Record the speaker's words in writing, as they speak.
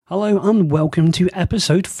Hello and welcome to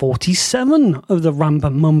episode 47 of the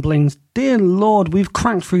Rampant Mumblings. Dear Lord, we've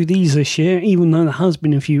cracked through these this year, even though there has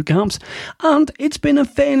been a few gaps, and it's been a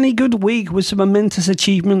fairly good week with some momentous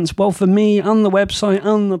achievements, well, for me and the website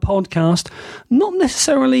and the podcast. Not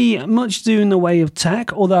necessarily much to do in the way of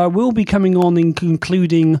tech, although I will be coming on in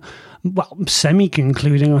concluding, well,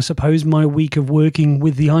 semi-concluding, I suppose, my week of working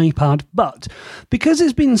with the iPad. But because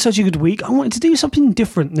it's been such a good week, I wanted to do something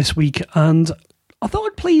different this week, and I thought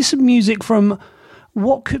I'd play some music from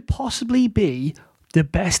what could possibly be the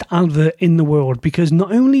best advert in the world, because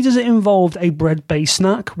not only does it involve a bread-based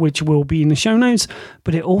snack, which will be in the show notes,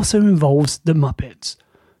 but it also involves the Muppets.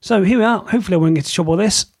 So here we are. Hopefully I won't get to trouble with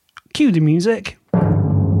this. Cue the music.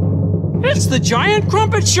 It's the Giant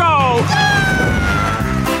Crumpet Show!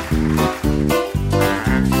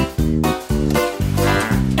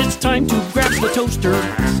 It's time to grab the toaster.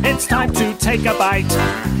 It's time to take a bite.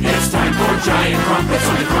 It's time for Giant Crumpets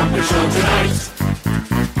on the Crumpet Show tonight.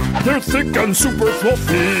 They're thick and super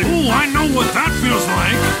fluffy. Ooh, I know what that feels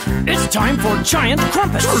like. It's time for Giant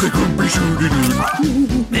Crumpets.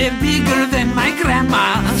 They're bigger than my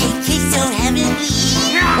grandma. They taste so heavenly.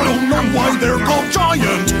 I don't know why they're called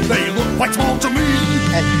giant. They look quite small to me.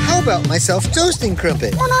 And how about myself toasting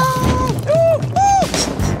crumpet?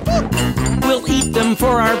 We'll eat them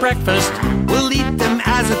for our breakfast. We'll eat them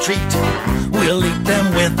as a treat. We'll eat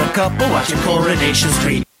them with a cup of watching Coronation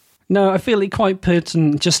Street. Now, I feel it quite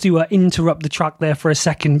pertinent just to interrupt the track there for a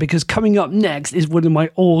second, because coming up next is one of my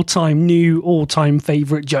all-time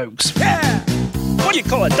favourite jokes. Yeah! What do you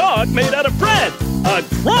call a dog made out of bread? A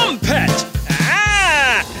crumpet!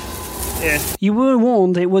 Ah! Yeah. You were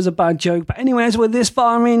warned it was a bad joke, but anyways, we're this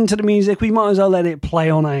far into the music, we might as well let it play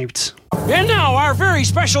on out. And now, our very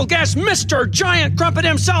special guest, Mr. Giant Crumpet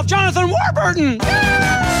himself, Jonathan Warburton!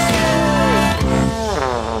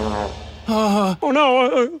 Oh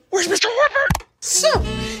no, where's Mr. Warburton? So,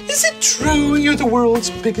 is it true you're the world's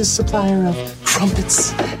biggest supplier of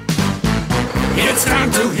crumpets? It's time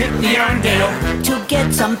to hit the Arndale. To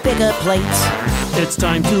get some bigger plates. It's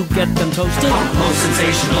time to get them toasted. Most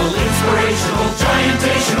sensational, inspirational,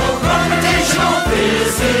 giantational, crumpetational.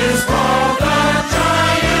 This is called the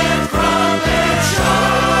Giant Crumpet Show.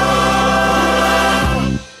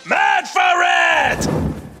 Mad for it!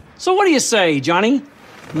 So what do you say, Johnny?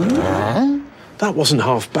 That wasn't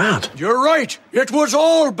half bad. You're right. It was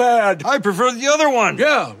all bad. I prefer the other one.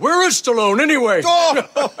 Yeah, where is Stallone anyway?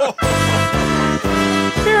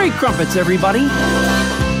 Merry crumpets, everybody.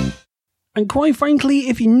 And quite frankly,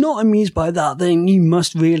 if you're not amused by that, then you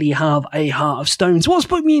must really have a heart of stone. So what's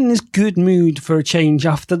put me in this good mood for a change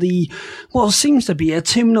after the, what seems to be a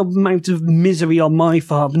terminal amount of misery on my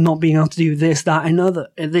part of not being able to do this, that,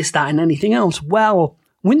 and anything else? Well,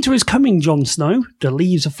 winter is coming, Jon Snow. The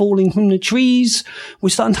leaves are falling from the trees. We're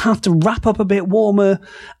starting to have to wrap up a bit warmer.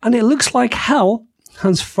 And it looks like hell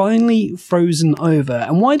has finally frozen over.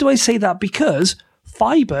 And why do I say that? Because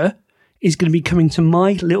fibre is going to be coming to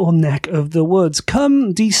my little neck of the woods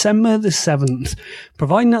come December the 7th.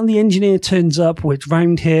 Providing that the engineer turns up, which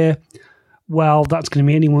round here, well, that's going to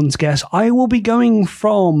be anyone's guess. I will be going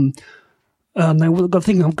from... now I've got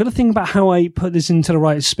to think about how I put this into the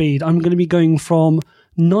right speed. I'm going to be going from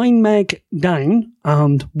 9 meg down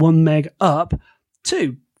and 1 meg up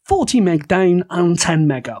to 40 meg down and 10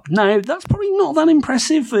 meg up. Now, that's probably not that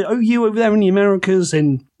impressive for you over there in the Americas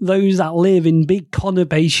and those that live in big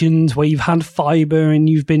conurbations where you've had fibre and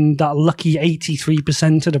you've been that lucky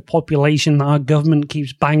 83% of the population that our government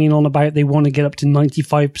keeps banging on about. They want to get up to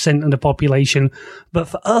 95% of the population. But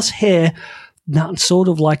for us here, that's sort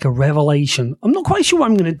of like a revelation. I'm not quite sure what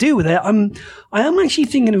I'm going to do with it. I am actually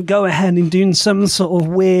thinking of go ahead and doing some sort of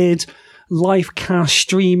weird live cast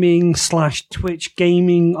streaming / Twitch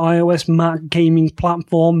gaming, iOS, Mac gaming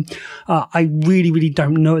platform. I really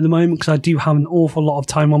don't know at the moment because I do have an awful lot of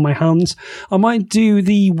time on my hands. I might do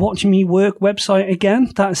the Watch Me Work website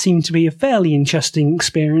again. That seemed to be a fairly interesting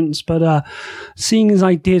experience, but seeing as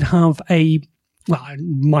I did have a have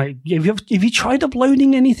you tried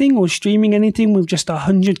uploading anything or streaming anything with just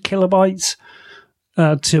 100 kilobytes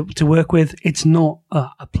to work with? It's not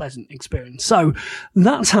a pleasant experience. So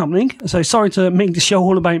that's happening. So sorry to make the show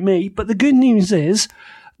all about me, but the good news is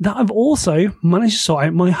that I've also managed to sort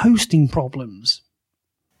out my hosting problems.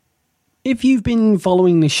 If you've been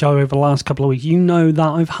following the show over the last couple of weeks, you know that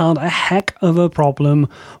I've had a heck of a problem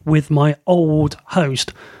with my old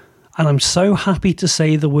host. And I'm so happy to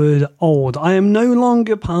say the word old. I am no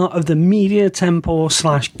longer part of the Media Temple /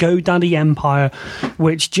 GoDaddy empire,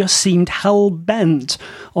 which just seemed hell-bent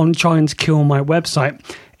on trying to kill my website.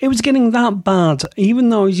 It was getting that bad. Even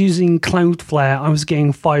though I was using Cloudflare, I was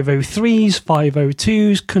getting 503s,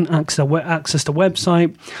 502s, couldn't access the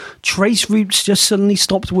website. Trace routes just suddenly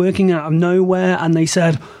stopped working out of nowhere, and they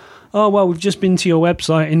said, oh, well, we've just been to your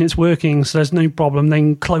website and it's working, so there's no problem.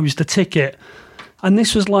 Then close the ticket. And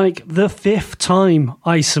this was like the 5th time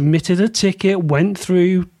I submitted a ticket, went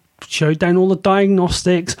through, showed down all the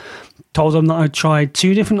diagnostics, told them that I tried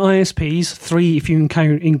 2 different ISPs, 3 if you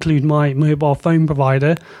include my mobile phone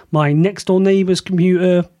provider, my next door neighbour's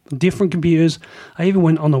computer, different computers. I even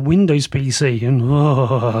went on a Windows PC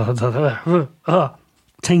and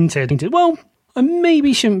tainted. Well, I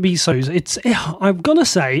maybe shouldn't be so. I've got to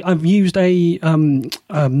say, I've used a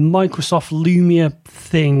Microsoft Lumia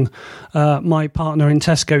thing. My partner in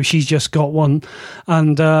Tesco, she's just got one,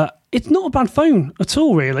 and it's not a bad phone at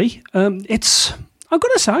all, really. I've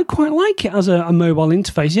got to say, I quite like it as a mobile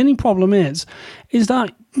interface. The only problem is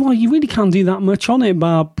that, well, you really can't do that much on it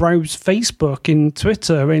but browse Facebook and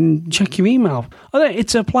Twitter and check your email.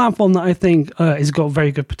 It's a platform that I think has got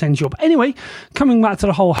very good potential. But anyway, coming back to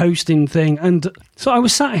the whole hosting thing, and so I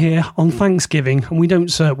was sat here on Thanksgiving, and we don't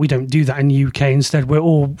do that in the UK. Instead, we're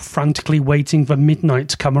all frantically waiting for midnight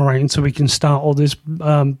to come around so we can start all this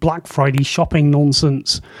Black Friday shopping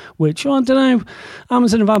nonsense, which, I don't know,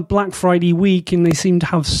 Amazon have had Black Friday week, and they seem to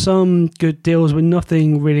have some good deals with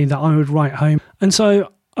nothing really that I would write home. And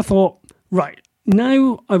so I thought, right,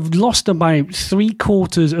 now I've lost about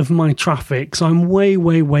 3/4 of my traffic, so I'm way,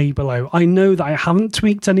 way, way below. I know that I haven't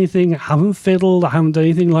tweaked anything, I haven't fiddled, I haven't done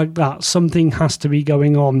anything like that. Something has to be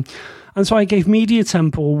going on. And so I gave Media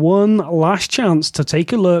Temple one last chance to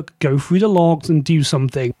take a look, go through the logs and do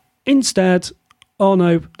something. Instead, oh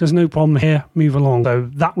no, there's no problem here, move along. So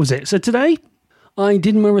that was it. So today, I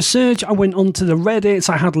did my research, I went onto the Reddits,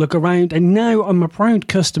 I had a look around, and now I'm a proud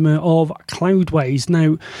customer of Cloudways.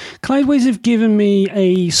 Now, Cloudways have given me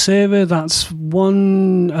a server that's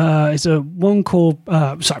it's a one-core,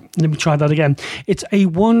 let me try that again. It's a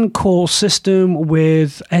one-core system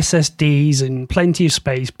with SSDs and plenty of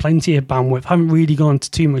space, plenty of bandwidth. I haven't really gone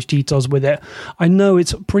into too much details with it. I know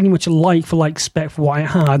it's pretty much a like-for-like spec for what I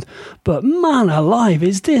had, but man alive,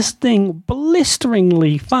 is this thing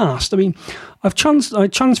blisteringly fast. I mean, I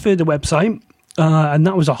transferred the website, and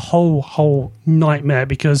that was a whole nightmare,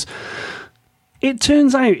 because it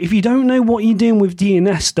turns out if you don't know what you're doing with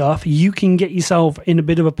DNS stuff, you can get yourself in a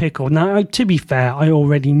bit of a pickle. Now, to be fair, I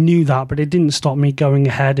already knew that, but it didn't stop me going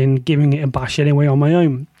ahead and giving it a bash anyway on my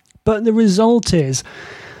own. But the result is,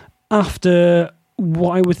 after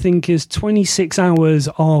what I would think is 26 hours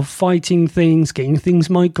of fighting things, getting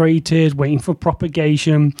things migrated, waiting for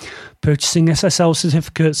propagation, purchasing SSL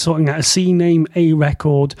certificates, sorting out a CNAME, a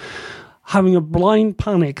record, having a blind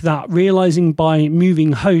panic that realizing by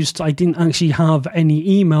moving hosts I didn't actually have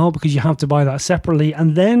any email, because you have to buy that separately,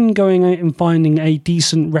 and then going out and finding a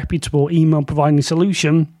decent, reputable email providing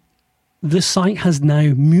solution. The site has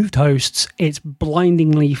now moved hosts. It's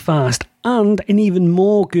blindingly fast. And in even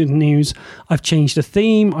more good news, I've changed the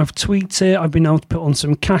theme, I've tweaked it, I've been able to put on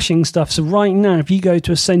some caching stuff. So right now, if you go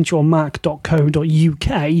to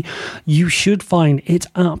essentialmac.co.uk, you should find it's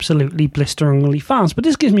absolutely blisteringly fast. But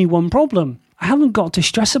this gives me one problem. I haven't got to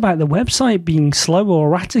stress about the website being slow or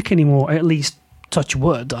erratic anymore, at least touch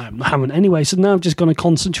wood, I haven't anyway. So now I'm just going to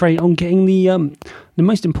concentrate on getting the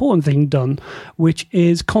most important thing done, which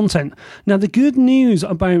is content. Now, the good news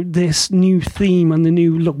about this new theme and the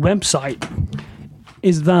new look website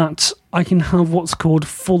is that I can have what's called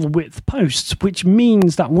full width posts, which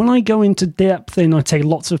means that when I go into depth and I take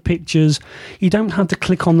lots of pictures, you don't have to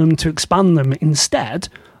click on them to expand them. Instead,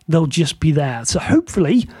 they'll just be there. So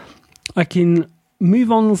hopefully I can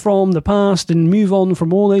move on from the past and move on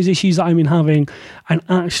from all those issues that I've been having and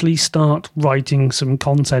actually start writing some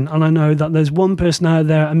content. And I know that there's one person out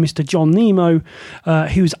there, and Mr. John Nemo,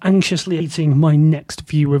 who's anxiously awaiting my next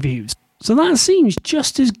few reviews. So that seems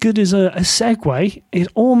just as good as a segue.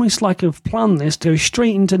 It's almost like I've planned this to go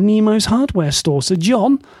straight into Nemo's hardware store. So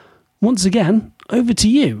John, once again, over to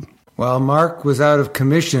you. While Mark was out of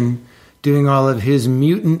commission doing all of his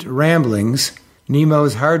mutant ramblings,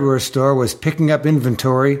 Nemo's hardware store was picking up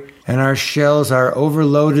inventory, and our shelves are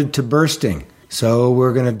overloaded to bursting. So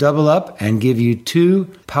we're going to double up and give you 2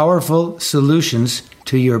 powerful solutions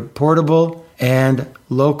to your portable and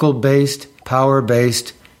local-based,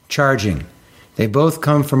 power-based charging. They both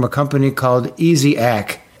come from a company called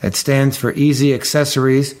EasyACC. That stands for Easy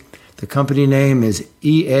Accessories. The company name is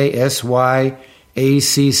EASYACC,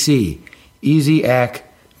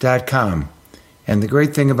 EasyACC.com. And the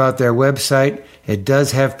great thing about their website, it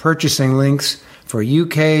does have purchasing links for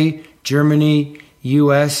UK, Germany,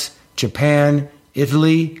 US, Japan,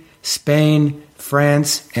 Italy, Spain,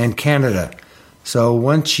 France, and Canada. So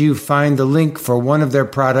once you find the link for one of their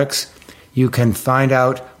products, you can find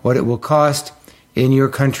out what it will cost in your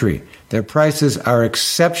country. Their prices are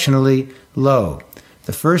exceptionally low.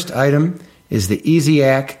 The first item is the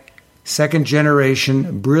EasyAC second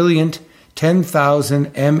generation brilliant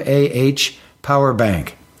 10,000 mAh power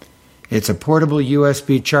bank. It's a portable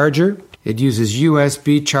USB charger. It uses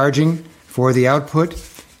USB charging for the output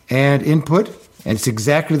and input, and it's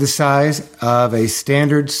exactly the size of a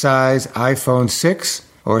standard size iPhone 6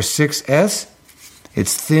 or 6S.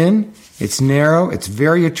 It's thin, it's narrow, it's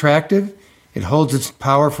very attractive. It holds its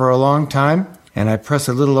power for a long time, and I press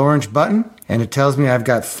a little orange button, and it tells me I've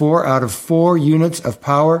got 4 out of 4 units of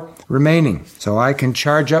power remaining. So I can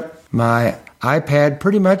charge up my iPad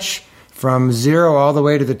pretty much from 0 all the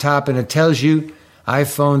way to the top, and it tells you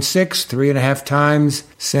iPhone 6, 3.5 times,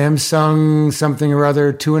 Samsung something or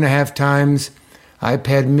other, 2.5 times,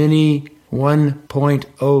 iPad mini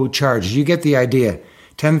 1.0 charge. You get the idea.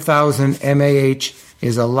 10,000 mAh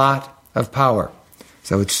is a lot of power.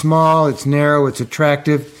 So it's small, it's narrow, it's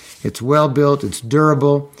attractive, it's well built, it's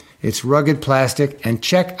durable, it's rugged plastic, and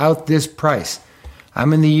check out this price.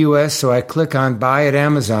 I'm in the US, so I click on buy at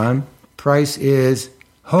Amazon. Price is,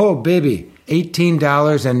 oh baby,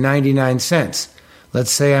 $18.99.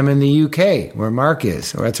 Let's say I'm in the UK, where Mark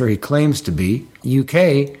is, or that's where he claims to be.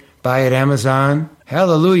 UK, buy at Amazon,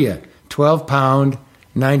 hallelujah,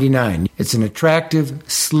 £12.99. It's an attractive,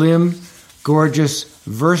 slim, gorgeous,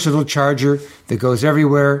 versatile charger that goes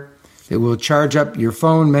everywhere. It will charge up your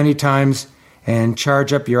phone many times and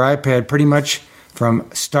charge up your iPad pretty much from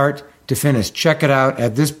start to finish. Check it out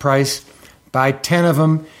at this price. Buy 10 of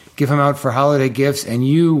them, give them out for holiday gifts, and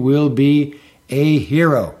you will be a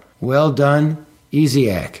hero. Well done,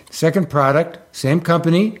 EasyAC. Second product, same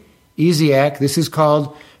company, EasyAC. This is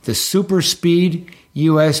called the Super Speed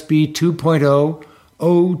USB 2.0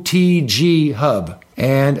 OTG Hub.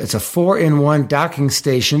 And it's a 4-in-1 docking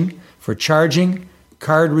station for charging,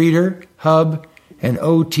 card reader, hub, and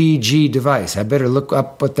OTG device. I better look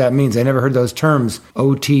up what that means. I never heard those terms,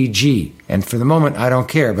 OTG. And for the moment, I don't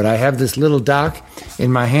care. But I have this little dock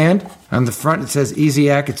in my hand. On the front, it says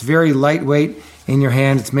EasyAC. It's very lightweight in your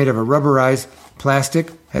hand. It's made of a rubberized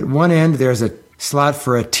plastic. At one end, there's a slot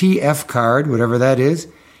for a TF card, whatever that is.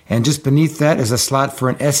 And just beneath that is a slot for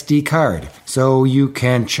an SD card. So you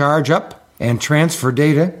can charge up and transfer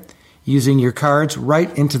data using your cards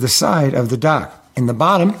right into the side of the dock. In the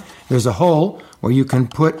bottom, there's a hole where you can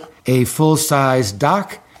put a full-size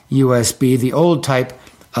dock USB, the old type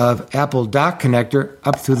of Apple dock connector,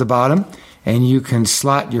 up through the bottom, and you can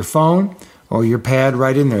slot your phone or your pad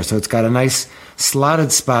right in there. So it's got a nice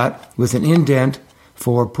slotted spot with an indent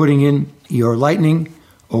for putting in your Lightning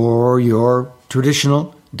or your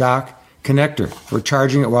traditional dock connector for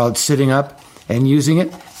charging it while it's sitting up and using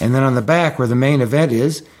it. And then on the back, where the main event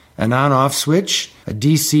is, an on-off switch, a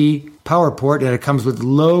DC power port, and it comes with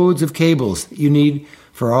loads of cables that you need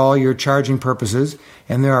for all your charging purposes.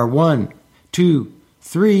 And there are 1, 2,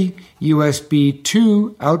 3 USB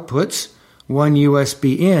 2 outputs, 1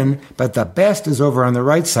 USB in, but the best is over on the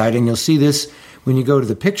right side, and you'll see this when you go to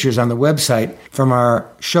the pictures on the website from our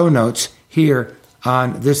show notes here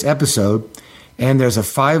on this episode. And there's a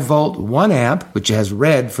 5-volt 1 amp, which has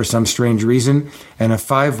red for some strange reason, and a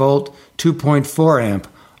 5-volt 2.4 amp,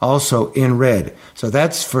 also in red. So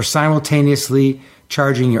that's for simultaneously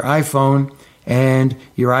charging your iPhone and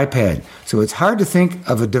your iPad. So it's hard to think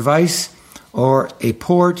of a device or a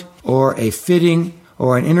port or a fitting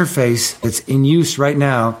or an interface that's in use right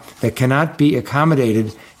now that cannot be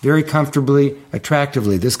accommodated very comfortably,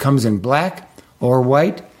 attractively. This comes in black or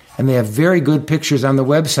white, and they have very good pictures on the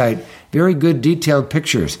website, very good detailed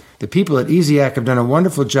pictures. The people at EasyAC have done a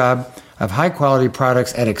wonderful job of high-quality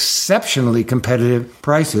products at exceptionally competitive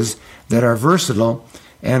prices that are versatile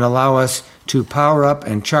and allow us to power up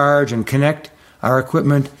and charge and connect our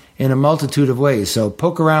equipment in a multitude of ways. So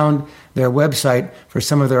poke around their website for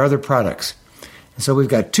some of their other products. And so we've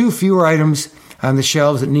got 2 fewer items on the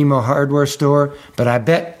shelves at Nemo Hardware Store, but I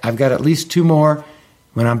bet I've got at least 2 more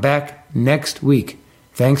when I'm back next week.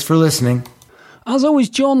 Thanks for listening. As always,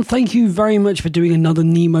 John, thank you very much for doing another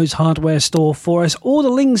Nemo's Hardware Store for us. All the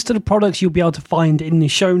links to the products you'll be able to find in the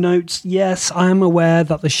show notes. Yes, I am aware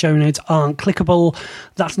that the show notes aren't clickable.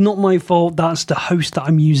 That's not my fault. That's the host that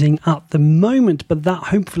I'm using at the moment, but that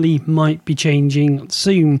hopefully might be changing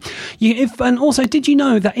soon. And also, did you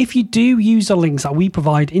know that if you do use the links that we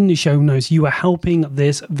provide in the show notes, you are helping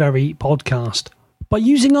this very podcast? By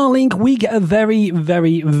using our link, we get a very,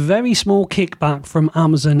 very, very small kickback from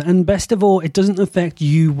Amazon, and best of all, it doesn't affect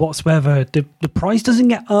you whatsoever. The price doesn't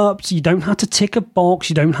get upped, you don't have to tick a box,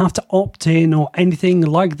 you don't have to opt in or anything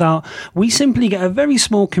like that. We simply get a very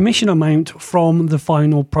small commission amount from the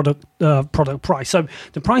final product price. So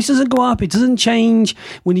the price doesn't go up, it doesn't change.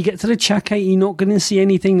 When you get to the checkout, you're not going to see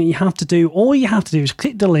anything that you have to do. All you have to do is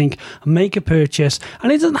click the link and make a purchase,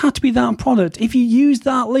 and it doesn't have to be that product. If you use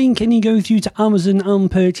that link and you go through to Amazon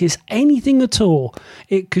and purchase anything at all,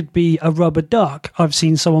 it could be a rubber duck. I've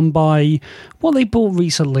seen someone buy what they bought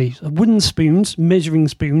recently: wooden spoons, measuring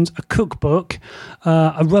spoons, a cookbook,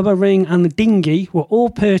 a rubber ring, and a dinghy were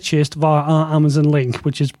all purchased via our Amazon link,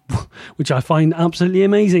 which I find absolutely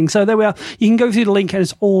amazing. So there we are. You can go through the link and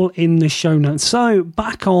it's all in the show notes. So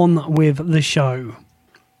back on with the show.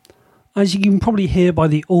 As you can probably hear by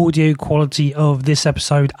the audio quality of this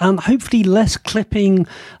episode, and hopefully less clipping,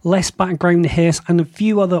 less background hiss, and a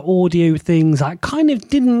few other audio things that kind of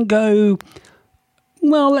didn't go,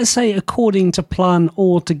 well, let's say according to plan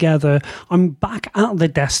altogether. I'm back at the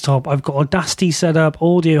desktop. I've got Audacity set up,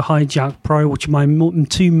 Audio Hijack Pro, which are my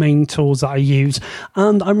two main tools that I use,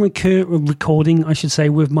 and I'm recording, I should say,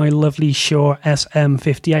 with my lovely Shure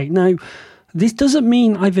SM58. Now, this doesn't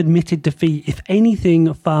mean I've admitted defeat. If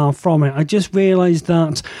anything, far from it. I just realised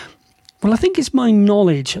that, well, I think it's my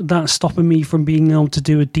knowledge that's stopping me from being able to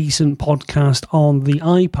do a decent podcast on the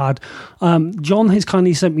iPad. John has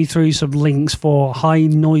kindly sent me through some links for high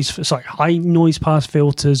noise pass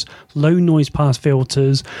filters, low noise pass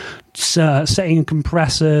filters, setting a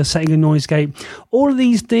compressor, setting a noise gate. All of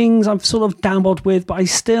these things I've sort of dabbled with, but I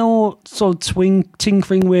still sort of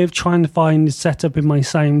tinkering with, trying to find the setup in my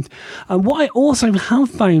sound. And what I also have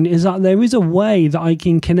found is that there is a way that I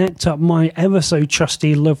can connect up my ever so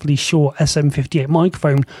trusty, lovely Shure SM58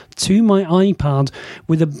 microphone to my iPad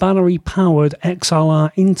with a battery-powered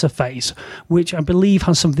XLR interface, which I believe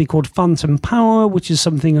has something called phantom power, which is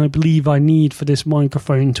something I believe I need for this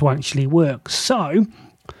microphone to actually work. So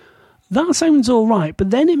that sounds all right, but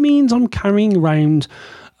then it means I'm carrying around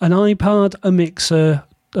an iPad, a mixer,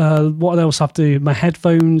 what else I have to do? My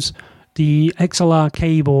headphones, the XLR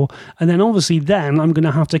cable, and then obviously then I'm going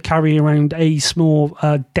to have to carry around a small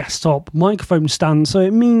desktop microphone stand. So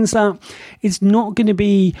it means that it's not going to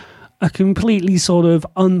be a completely sort of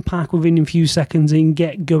unpack within a few seconds and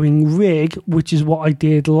get going rig, which is what I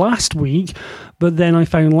did last week. But then I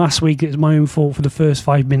found last week it was my own fault for the first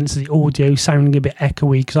 5 minutes of the audio sounding a bit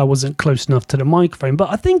echoey because I wasn't close enough to the microphone. But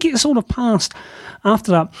I think it sort of passed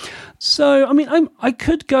after that. So, I mean, I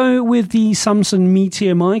could go with the Samson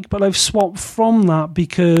Meteor mic, but I've swapped from that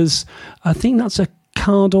because I think that's a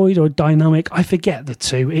cardioid or dynamic. I forget the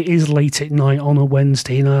two. It is late at night on a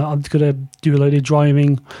Wednesday, and I'm going to do a load of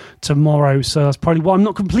driving tomorrow, so that's probably why I'm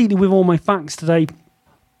not completely with all my facts today.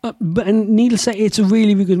 But needless to say, it's a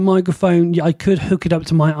really, really good microphone. I could hook it up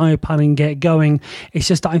to my iPad and get going. It's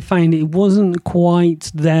just that I found it wasn't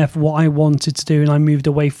quite there for what I wanted to do, and I moved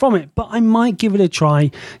away from it. But I might give it a try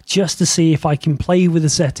just to see if I can play with the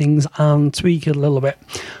settings and tweak it a little bit.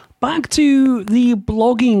 Back to the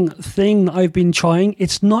blogging thing that I've been trying.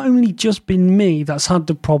 It's not only just been me that's had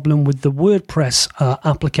the problem with the WordPress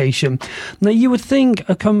application. Now, you would think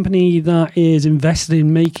a company that is invested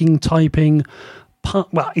in making typing,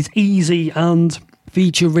 well, it's easy and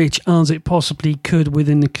feature-rich as it possibly could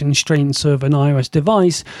within the constraints of an iOS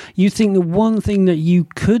device, you'd think the one thing that you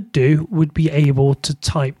could do would be able to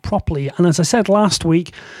type properly. And as I said last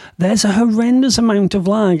week, there's a horrendous amount of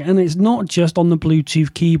lag, and it's not just on the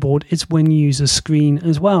Bluetooth keyboard, it's when you use a screen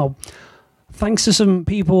as well. Thanks to some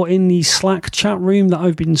people in the Slack chat room that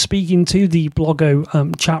I've been speaking to, the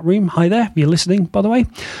Bloggo chat room. Hi there, if you're listening, by the way.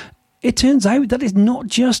 It turns out that it's not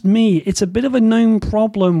just me. It's a bit of a known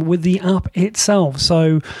problem with the app itself.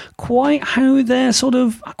 So quite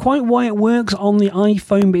why it works on the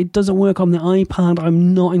iPhone, but it doesn't work on the iPad,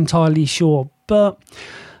 I'm not entirely sure. But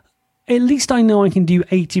at least I know I can do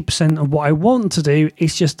 80% of what I want to do.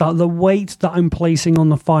 It's just that the weight that I'm placing on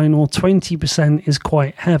the final 20% is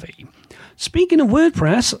quite heavy. Speaking of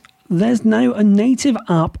WordPress, there's now a native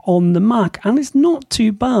app on the Mac, and it's not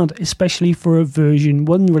too bad, especially for a version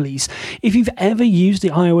 1 release. If you've ever used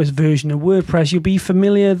the iOS version of WordPress, you'll be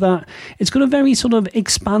familiar that it's got a very sort of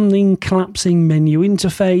expanding, collapsing menu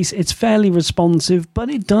interface. It's fairly responsive, but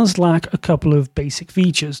it does lack a couple of basic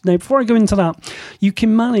features. Now, before I go into that, you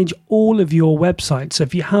can manage all of your websites. So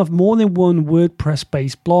if you have more than one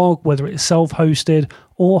WordPress-based blog, whether it's self-hosted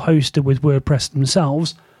or hosted with WordPress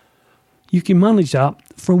themselves, You can manage that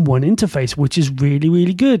from one interface, which is really,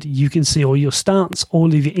 really good. You can see all your stats, all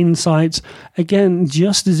of your insights, again,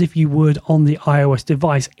 just as if you would on the iOS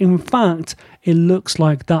device. In fact, it looks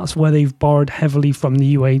like that's where they've borrowed heavily from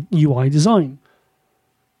the UI design.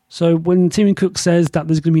 So when Tim Cook says that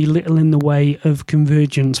there's going to be little in the way of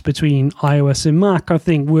convergence between iOS and Mac, I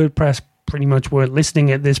think WordPress pretty much weren't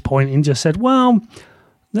listening at this point and just said, well,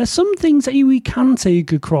 there's some things that we can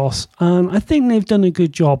take across, and I think they've done a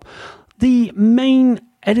good job. The main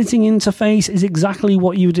editing interface is exactly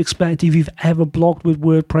what you would expect if you've ever blogged with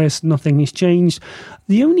WordPress. Nothing has changed.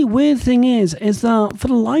 The only weird thing is that for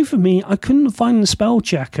the life of me, I couldn't find the spell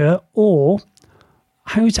checker or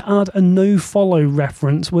how to add a no-follow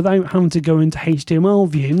reference without having to go into HTML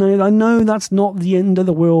view. Now, I know that's not the end of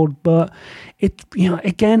the world, but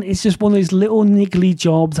again, it's just one of those little niggly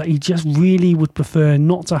jobs that you just really would prefer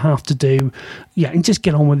not to have to do. Yeah, and just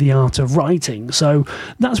get on with the art of writing. So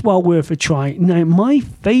that's well worth a try. Now, my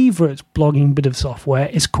favourite blogging bit of software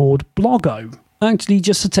is called Bloggo. Actually,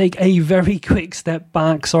 just to take a very quick step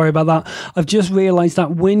back, sorry about that, I've just realised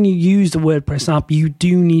that when you use the WordPress app, you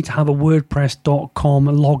do need to have a WordPress.com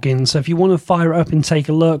login. So if you want to fire it up and take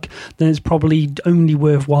a look, then it's probably only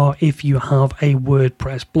worthwhile if you have a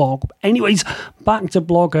WordPress blog. Anyways, back to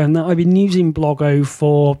Bloggo. Now, I've been using Bloggo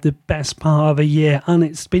for the best part of a year, and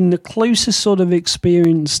it's been the closest sort of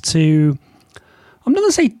experience to, I'm not going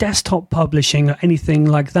to say desktop publishing or anything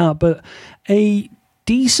like that, but a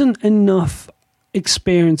decent enough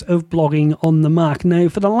experience of blogging on the Mac. Now,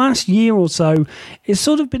 for the last year or so, it's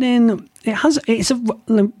sort of been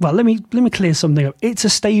let me clear something up. It's a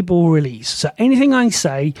stable release. So anything I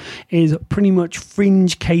say is pretty much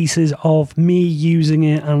fringe cases of me using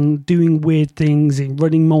it and doing weird things and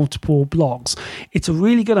running multiple blogs. It's a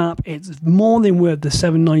really good app. It's more than worth the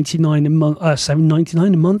 $7.99 a month,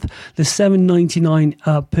 the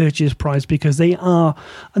 $7.99 purchase price, because they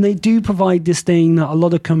do provide this thing that a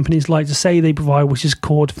lot of companies like to say they provide, which is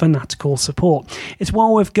called fanatical support. It's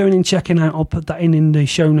well worth going and checking out. I'll put that in the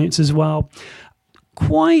show notes as well.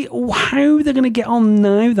 Quite how they're going to get on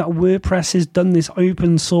now that WordPress has done this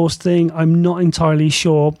open source thing, I'm not entirely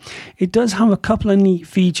sure. It does have a couple of neat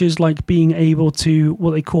features, like being able to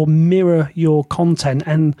what they call mirror your content,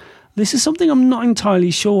 and this is something I'm not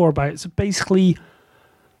entirely sure about. So basically,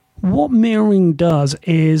 what mirroring does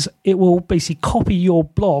is it will basically copy your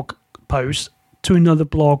blog post to another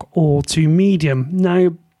blog or to Medium.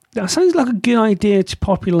 Now, that sounds like a good idea to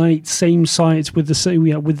populate same sites with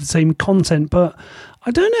the same content, but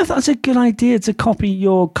I don't know if that's a good idea to copy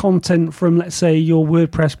your content from, let's say, your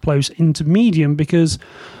WordPress post into Medium, because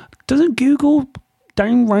doesn't Google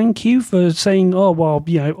downrank you for saying, oh, well,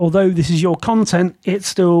 although this is your content, it's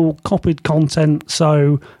still copied content,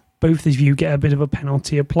 so both of you get a bit of a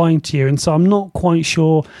penalty applying to you. And so I'm not quite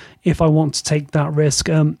sure if I want to take that risk.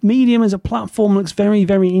 Medium as a platform looks very,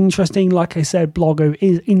 very interesting. Like I said, Bloggo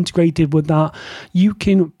is integrated with that. You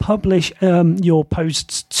can publish your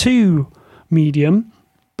posts to Medium,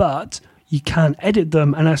 but you can edit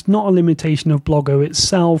them, and that's not a limitation of Bloggo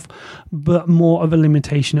itself, but more of a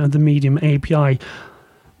limitation of the Medium API.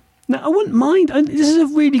 Now, I wouldn't mind, this is a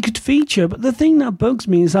really good feature, but the thing that bugs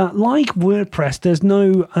me is that, like WordPress, there's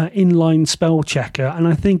no inline spell checker, and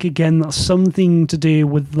I think, again, that's something to do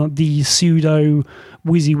with the pseudo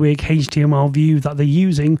WYSIWYG HTML view that they're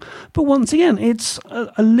using. But once again, it's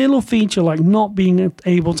a little feature like not being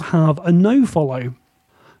able to have a no-follow.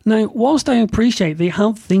 Now, whilst I appreciate they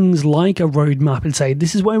have things like a roadmap and say,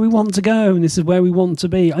 this is where we want to go and this is where we want to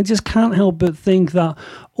be, I just can't help but think that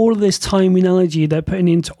all of this time and energy they're putting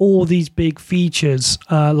into all these big features,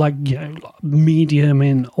 like Medium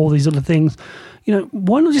and all these other things,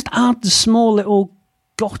 why not just add the small little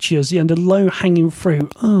gotchas, the low-hanging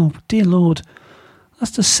fruit? Oh, dear Lord.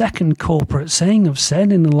 That's the second corporate saying I've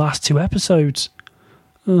said in the last 2 episodes.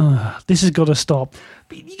 This has got to stop.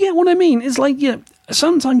 But you get what I mean? It's like,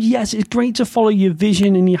 sometimes, yes, it's great to follow your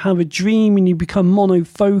vision and you have a dream and you become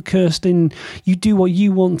mono-focused and you do what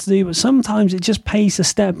you want to do, but sometimes it just pays to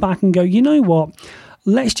step back and go, you know what?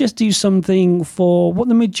 Let's just do something for what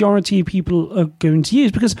the majority of people are going to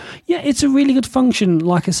use, because, it's a really good function,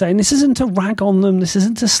 like I say, and this isn't to rag on them, this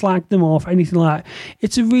isn't to slag them off, anything like that.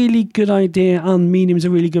 It's a really good idea, and Medium is a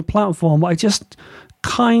really good platform, but I just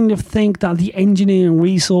kind of think that the engineering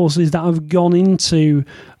resources that have gone into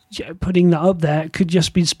putting that up there could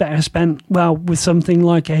just be better spent, with something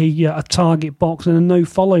like a target box and a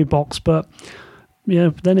no-follow box. But,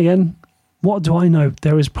 then again, what do I know?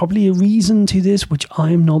 There is probably a reason to this which I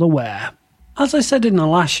am not aware. As I said in the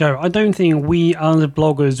last show, I don't think we as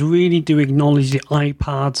bloggers really do acknowledge the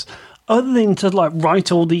iPad's other than to like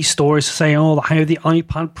write all these stories to say, oh, how the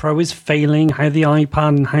iPad Pro is failing, how the iPad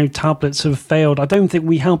and how tablets have failed, I don't think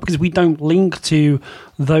we help because we don't link to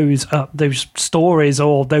those stories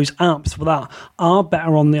or those apps that are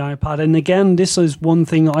better on the iPad. And again, this is one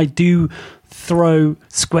thing I do throw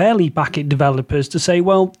squarely back at developers to say,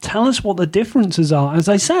 well, tell us what the differences are. As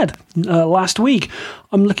I said last week,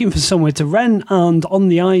 I'm looking for somewhere to rent, and on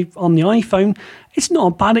the iPhone, it's not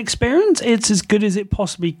a bad experience. It's as good as it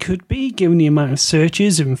possibly could be, given the amount of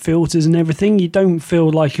searches and filters and everything. You don't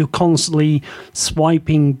feel like you're constantly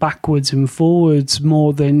swiping backwards and forwards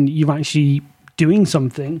more than you're actually doing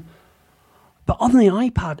something. But on the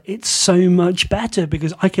iPad, it's so much better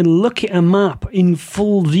because I can look at a map in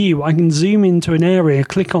full view. I can zoom into an area,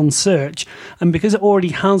 click on search, and because it already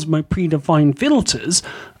has my predefined filters,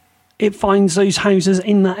 it finds those houses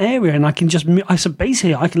in that area, and I can just, so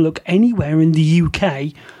basically I can look anywhere in the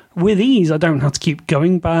UK with ease. I don't have to keep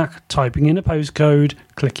going back, typing in a postcode,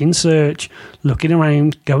 clicking search, looking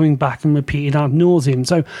around, going back and repeating ad nauseum.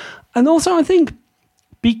 So, and also I think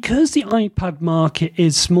because the iPad market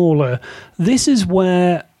is smaller, this is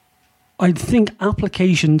where I think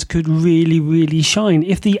applications could really, really shine.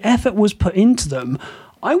 If the effort was put into them,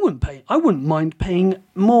 I wouldn't mind paying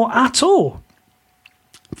more at all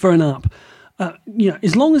for an app.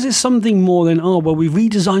 As long as it's something more than, we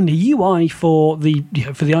redesigned the UI for the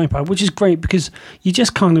iPad, which is great because you're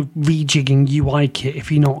just kind of rejigging UI kit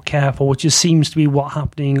if you're not careful, which just seems to be what's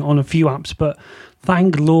happening on a few apps. But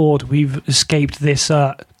thank Lord we've escaped this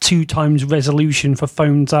 2 times resolution for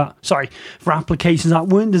for applications that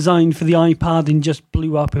weren't designed for the iPad and just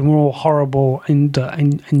blew up and were all horrible and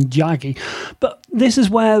jaggy. But this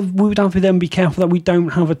is where we would have to then be careful that we don't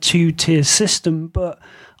have a 2-tier system. But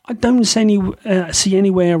I don't see any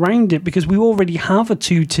way around it because we already have a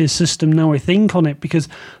 2-tier system now, I think, on it, because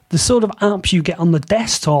the sort of apps you get on the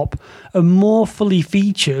desktop are more fully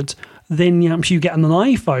featured than the apps you get on an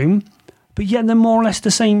iPhone, but yet they're more or less the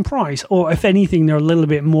same price, or if anything, they're a little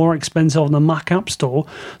bit more expensive on the Mac App Store.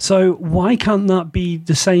 So why can't that be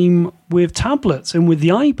the same with tablets and with the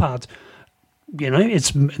iPad?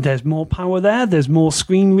 There's more power there, there's more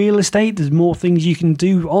screen real estate, there's more things you can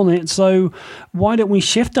do on it. So why don't we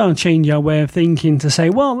change our way of thinking to say,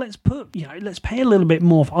 well, let's pay a little bit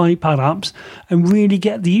more for iPad apps and really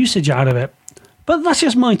get the usage out of it. But that's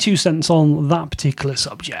just my 2 cents on that particular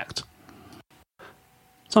subject.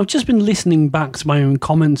 So I've just been listening back to my own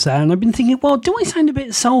comments there, and I've been thinking, well, do I sound a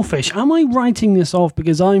bit selfish? Am I writing this off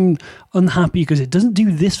because I'm unhappy because it doesn't do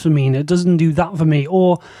this for me and it doesn't do that for me?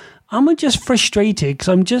 Or am I just frustrated because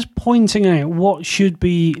I'm just pointing out what should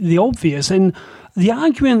be the obvious? And the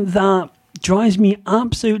argument that drives me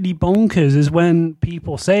absolutely bonkers is when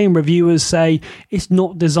people say, and reviewers say, it's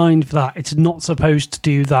not designed for that, it's not supposed to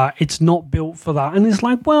do that, it's not built for that. And it's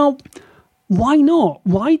like, well, why not?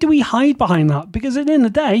 Why do we hide behind that? Because at the end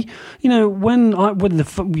of the day, when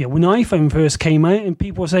iPhone first came out and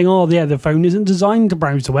people were saying, the phone isn't designed to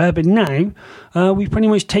browse the web, and now we pretty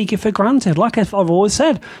much take it for granted. Like I've always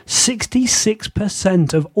said,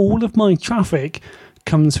 66% of all of my traffic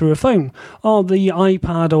comes through a phone. The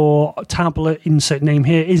iPad or tablet, insert name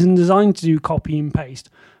here, isn't designed to do copy and paste.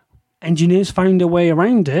 Engineers found a way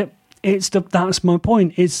around it. That's my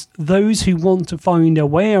point. It's those who want to find a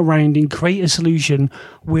way around and create a solution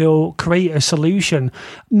will create a solution.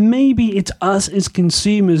 Maybe it's us as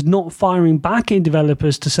consumers not firing back at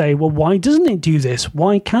developers to say, well, why doesn't it do this?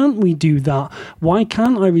 Why can't we do that? Why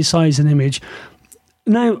can't I resize an image?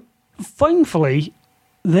 Now, thankfully,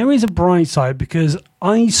 there is a bright side because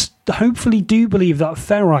I hopefully do believe that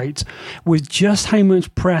Ferrite, with just how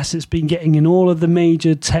much press it's been getting in all of the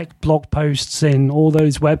major tech blog posts in all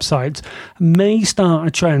those websites, may start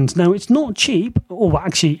a trend. Now, it's not cheap, or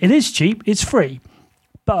actually, it is cheap, it's free,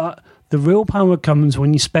 but the real power comes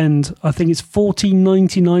when you spend, I think it's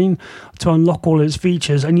 $14.99 to unlock all its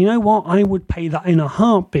features. And you know what? I would pay that in a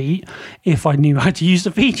heartbeat if I knew how to use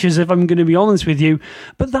the features, if I'm going to be honest with you.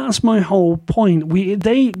 But that's my whole point.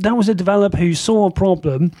 That was a developer who saw a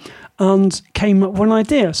problem and came up with an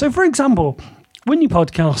idea. So, for example, when you're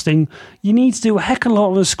podcasting, you need to do a heck of a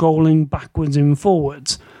lot of scrolling backwards and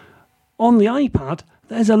forwards. On the iPad,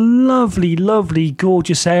 there's a lovely, lovely,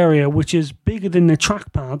 gorgeous area which is bigger than the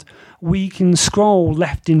trackpad we can scroll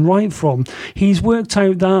left and right from. He's worked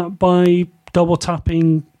out that by double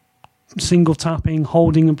tapping, single tapping,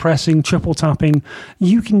 holding and pressing, triple tapping,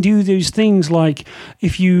 you can do those things like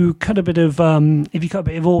if you cut a bit of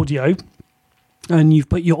audio and you've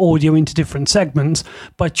put your audio into different segments,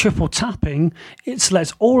 by triple tapping, it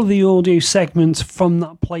selects all of the audio segments from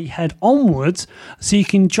that playhead onwards, so you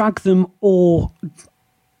can drag them all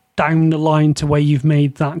down the line to where you've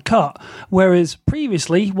made that cut. Whereas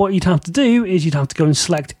previously, what you'd have to do is you'd have to go and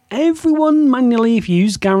select everyone manually if you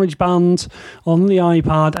use GarageBand on the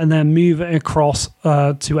iPad and then move it across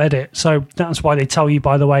to edit. So that's why they tell you,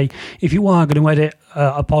 by the way, if you are going to edit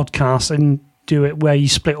a podcast and do it where you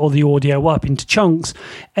split all the audio up into chunks,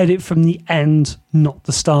 edit from the end, not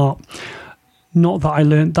the start. Not that I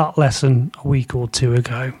learned that lesson a week or two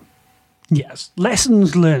ago. Yes,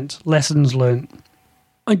 lessons learnt.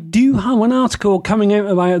 I do have an article coming out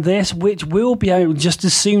about this, which will be out just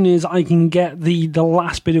as soon as I can get the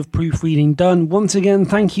last bit of proofreading done. Once again,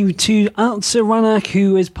 thank you to Siranak,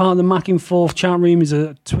 who is part of the Mac and Forth chat room, is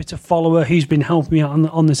a Twitter follower who's been helping me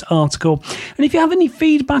out on this article. And if you have any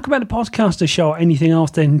feedback about the podcast show or anything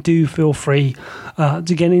else, then do feel free to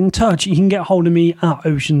get in touch. You can get hold of me at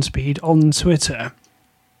Ocean Speed on Twitter.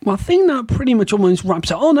 Well, I think that pretty much almost wraps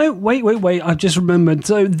it. Oh no, wait, I've just remembered.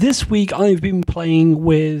 So this week I've been playing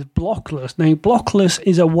with Blockless. Now, Blockless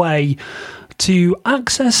is a way to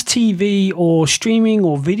access TV or streaming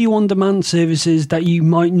or video on demand services that you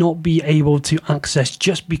might not be able to access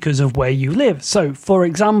just because of where you live. So, for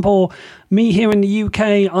example, me here in the UK,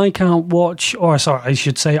 I can't watch, or sorry, I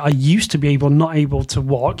should say I used to be not able to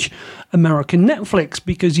watch American Netflix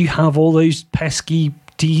because you have all those pesky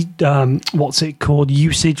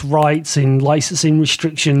usage rights and licensing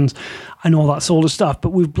restrictions and all that sort of stuff.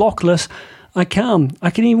 But with Blockless, I can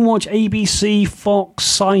even watch ABC, Fox,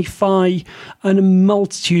 Sci-Fi, and a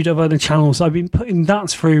multitude of other channels. I've been putting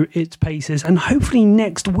that through its paces, and hopefully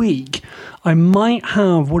next week I might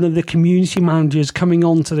have one of the community managers coming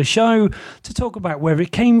on to the show to talk about where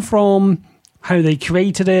it came from, how they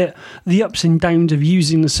created it, the ups and downs of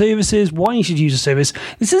using the services, why you should use a service.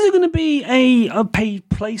 This isn't going to be a paid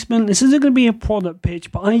placement. This isn't going to be a product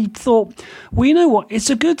pitch, but I thought, well, you know what?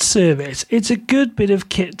 It's a good service. It's a good bit of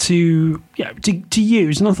kit to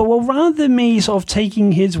use. And I thought, well, rather than me sort of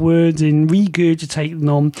taking his words and regurgitating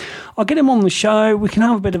them, I'll get him on the show. We can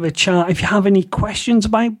have a bit of a chat. If you have any questions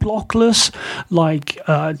about Blockless, like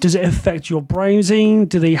does it affect your browsing?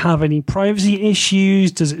 Do they have any privacy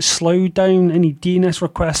issues? Does it slow down any DNS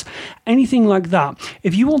requests, anything like that?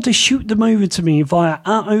 If you want to shoot them over to me via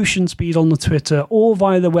 @OceanSpeed on the Twitter or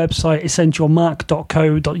via the website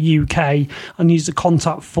essentialmac.co.uk and use the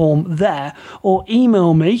contact form there, or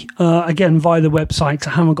email me again via the website because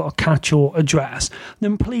I haven't got a catch-all address,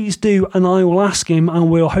 then please do, and I will ask him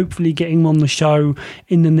and we'll hopefully get him on the show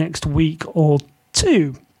in the next week or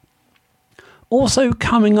two. Also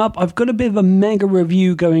coming up, I've got a bit of a mega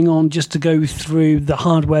review going on just to go through the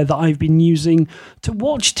hardware that I've been using to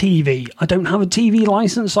watch TV. I don't have a TV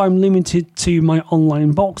license, so I'm limited to my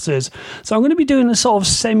online boxes. So I'm going to be doing a sort of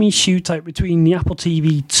semi-shootout between the Apple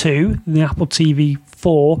TV 2, the Apple TV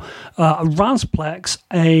 4, a Rasplex,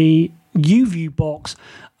 a UView box,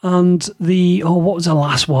 and what was the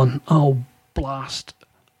last one? Oh, blast.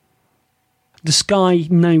 The Sky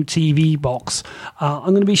Now TV box.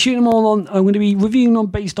 I'm going to be shooting them all on. I'm going to be reviewing them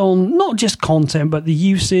based on not just content, but the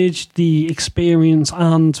usage, the experience,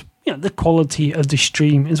 and the quality of the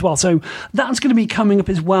stream as well. So that's going to be coming up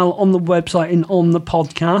as well on the website and on the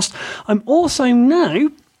podcast. I'm also now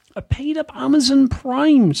a paid up Amazon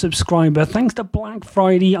Prime subscriber. Thanks to Black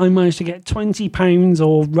Friday, I managed to get £20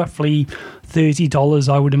 or roughly $30,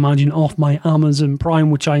 I would imagine, off my Amazon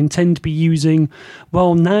Prime, which I intend to be using,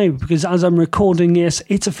 well, now, because as I'm recording this,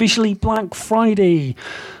 it's officially Black Friday.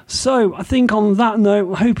 So I think on that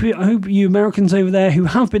note, I hope you Americans over there who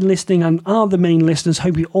have been listening and are the main listeners,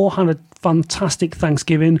 hope you all had a fantastic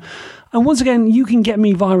Thanksgiving. And once again, you can get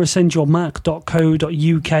me via essentialmac.co.uk.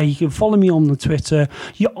 You can follow me on the Twitter.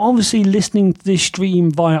 You're obviously listening to this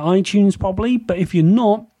stream via iTunes probably, but if you're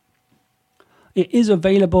not, it is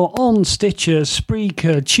available on Stitcher,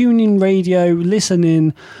 Spreaker, TuneIn Radio,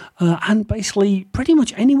 Listening, and basically pretty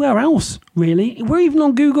much anywhere else, really. We're even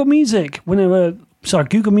on Google Music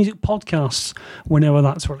Google Music Podcasts whenever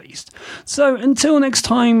that's released. So until next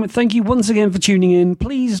time, thank you once again for tuning in.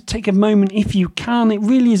 Please take a moment if you can. It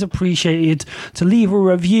really is appreciated to leave a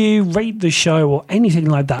review, rate the show, or anything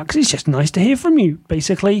like that, because it's just nice to hear from you,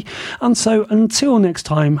 basically. And so until next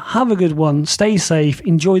time, have a good one, stay safe,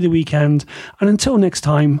 enjoy the weekend, and until next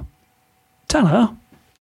time, ta-ra.